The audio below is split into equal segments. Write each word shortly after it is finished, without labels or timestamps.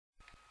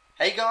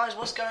Hey guys,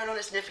 what's going on?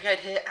 It's TheNificated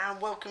here,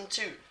 and welcome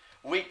to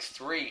week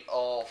 3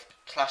 of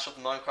Clash of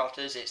the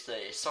Minecrafters. It's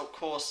the assault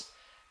course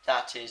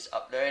that is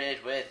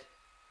uploaded with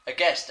a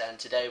guest, and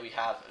today we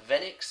have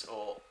Venix,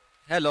 or...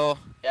 Hello.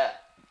 Yeah.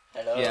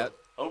 Hello. Yeah.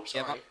 Oh,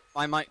 sorry.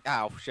 Yeah, my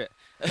ow, shit.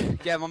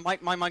 Yeah, my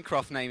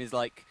Minecraft name is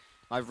like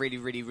my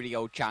really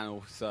old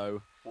channel,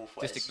 so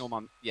just ignore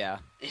my... Yeah.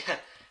 Yeah.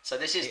 So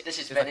this is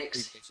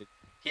Venix. Like,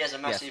 he has a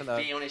massive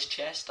V on his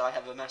chest. I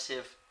have a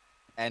massive...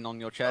 N on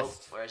your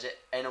chest. Oh, where is it?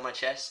 N on my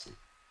chest.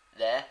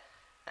 There.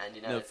 And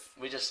you know,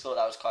 we just thought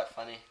that was quite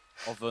funny.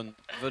 Oven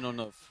on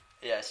of.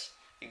 Yes,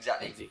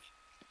 exactly.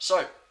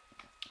 So,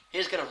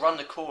 he's going to run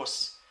the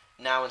course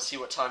now and see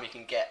what time he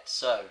can get.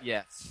 So,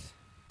 yes.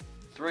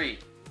 3,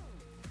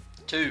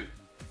 2,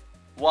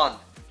 1,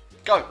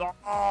 go! Go!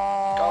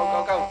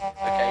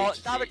 Okay,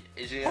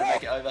 is he going to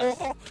make it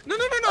over? No!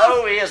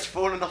 Oh, he has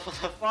fallen off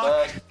of the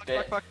first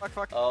bit.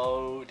 Fuck.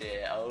 Oh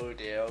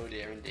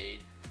dear, indeed.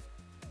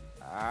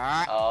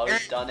 Ah. Oh,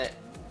 he's done it.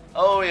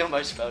 Oh, he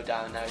almost fell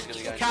down. Now he's going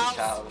to go into the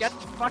cows. Get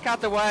the fuck out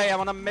the way. I'm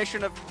on a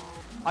mission of...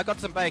 I got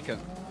some bacon.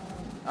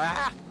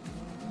 Ah.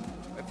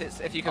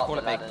 If you could call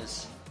it bacon.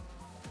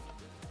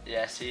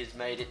 Yes, he's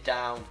made it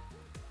down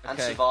and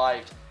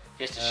survived.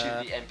 He has to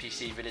shoot the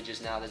NPC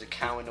villagers now. There's a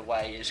cow in the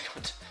way. He's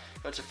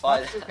got to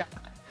fight.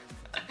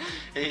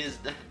 He is...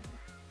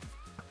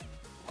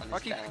 One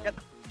is down.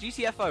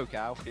 GCFO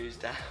cow. Who's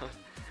down?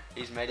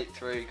 He's made it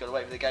through. Got to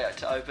wait for the gate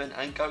to open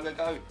and go.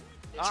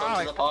 It's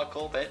onto the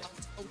parkour bit.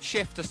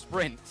 Shift to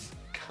sprint.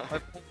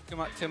 I've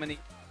too many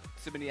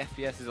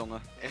FPSs on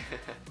the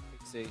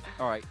PC.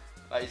 Alright.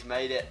 Right, he's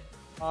made it.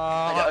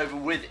 Made it over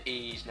with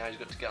ease. Now he's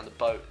got to get on the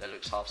boat that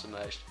looks half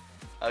submerged.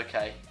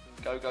 Okay.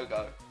 Go.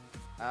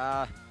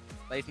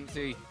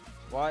 Latency.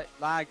 What?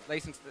 Lag.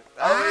 Latency.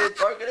 Oh, he's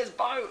broken his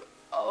boat.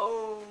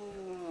 Oh.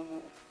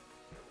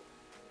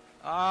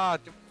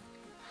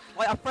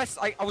 Wait, I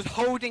was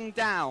holding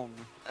down.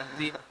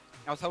 I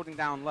was holding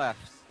down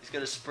left. He's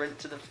going to sprint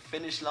to the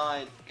finish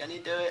line. Can he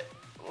do it?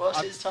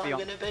 What's his time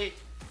going to be?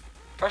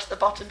 Press the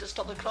button to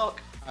stop the clock.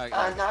 Okay.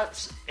 And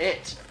that's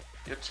it.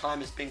 Your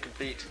time has been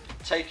complete.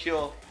 Take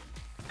your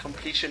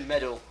completion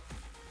medal.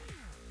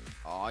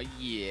 Oh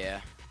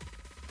yeah.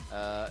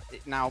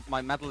 Now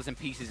my medal is in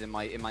pieces in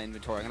my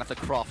inventory. I'm going to have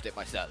to craft it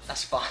myself.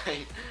 That's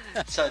fine.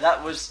 So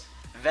that was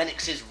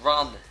Venix's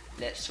run.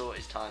 Let's sort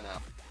his time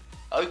out.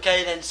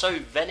 Okay then, so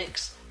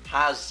Venix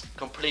has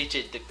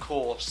completed the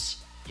course.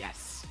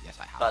 Yes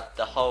I have. But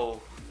the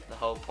whole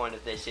point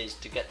of this is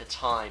to get the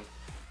time,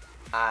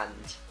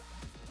 and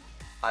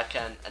I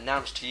can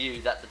announce to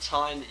you that the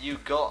time that you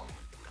got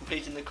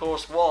completing the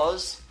course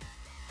was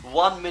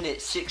 1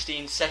 minute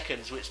 16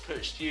 seconds, which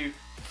puts you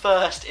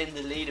first in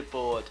the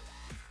leaderboard.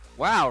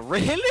 Wow,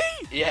 really?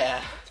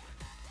 Yeah.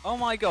 Oh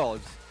my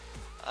god.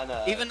 I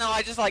know. Even though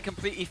I just like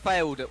completely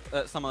failed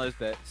at some of those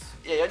bits.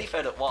 Yeah, you only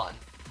failed at one.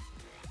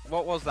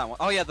 What was that one?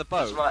 Oh yeah, the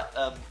boat. That's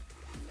right.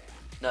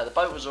 No, the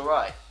boat was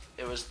alright.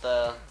 It was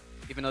the...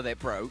 Even though they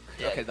broke.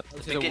 Yeah, okay, the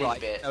boat is beginning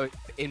alright. bit. No,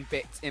 in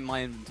bits in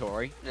my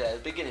inventory. Yeah, the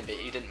beginning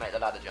bit, you didn't make the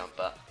ladder jump,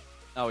 but...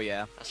 Oh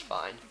yeah. That's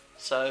fine.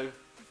 So...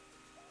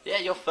 Yeah,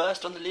 you're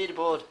first on the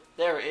leaderboard.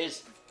 There it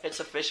is.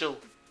 It's official.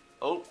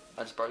 Oh,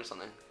 I just broke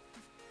something.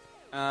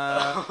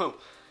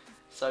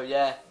 So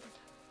yeah.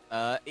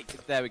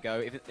 There we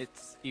go.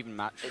 It's even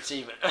match. It's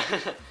even.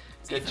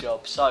 Good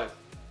job. So,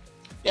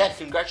 yeah,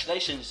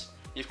 congratulations.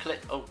 You've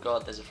collected. Oh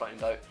god, there's a floating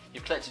boat.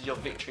 You've collected your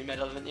victory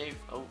medal, haven't you?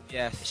 Oh,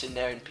 yes. It's in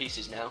there in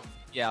pieces now.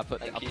 Yeah, I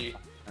put. Thank you.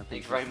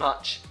 Thank you very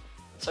much.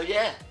 So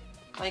yeah,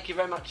 thank you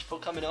very much for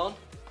coming on.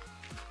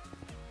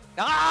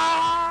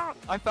 Ah!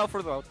 I fell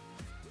through the road.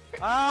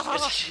 Ah! You're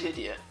such an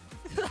idiot.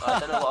 I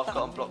don't know what I've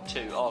got on block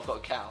 2. Oh, I've got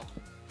a cow.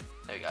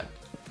 There we go.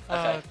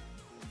 Okay.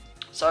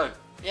 So,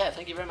 yeah,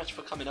 thank you very much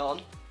for coming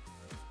on.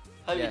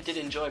 Hope you did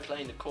enjoy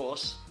playing the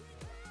course.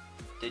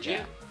 Did you?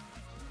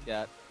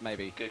 Yeah,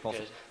 maybe. Good.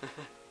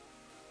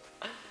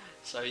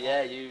 So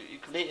yeah, you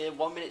completed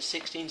 1 minute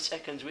 16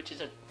 seconds, which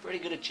is a pretty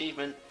good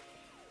achievement.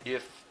 You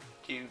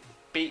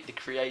beat the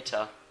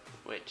creator,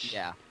 which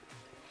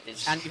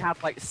is... And you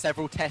have like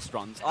several test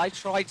runs. I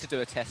tried to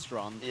do a test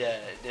run. Yeah,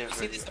 it didn't you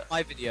see this on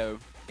my video.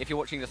 If you're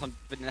watching this on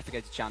the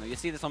TheNificated channel, you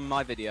see this on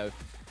my video.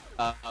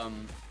 That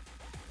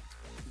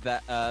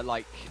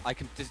like I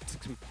can just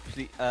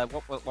complete.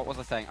 What was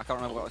I saying? I can't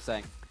remember what I was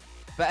saying.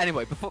 But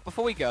anyway,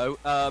 before we go,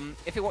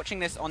 if you're watching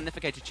this on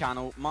TheNificated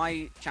channel,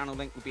 my channel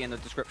link will be in the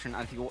description,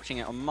 and if you're watching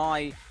it on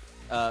my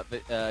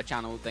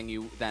channel, then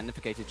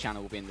TheNificated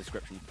channel will be in the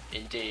description.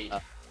 Indeed.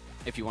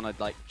 If you want to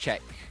like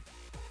check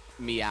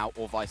me out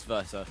or vice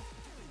versa.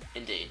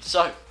 Indeed.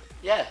 So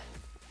yeah,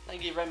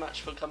 thank you very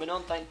much for coming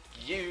on. Thank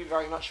you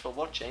very much for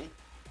watching,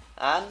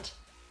 and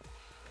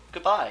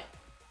goodbye.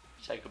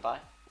 Say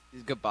goodbye.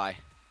 Goodbye.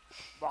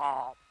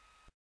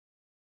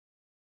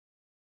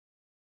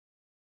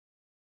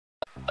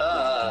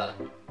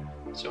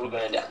 So we're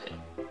going downhill.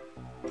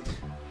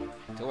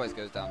 It always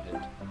goes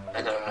downhill.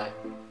 I know, right?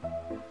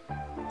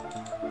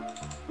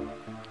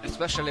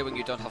 Especially when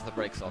you don't have the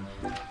brakes on.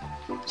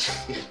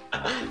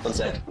 One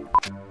sec. Go,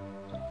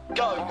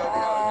 go, go, go,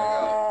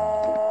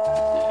 go.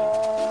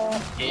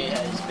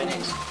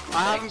 Venix.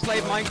 I haven't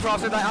played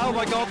Minecraft in that. Oh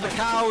my god, the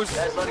cows!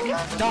 There's a lot of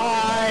cows.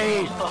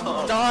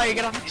 Die! Die!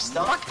 Get off! You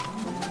stuck?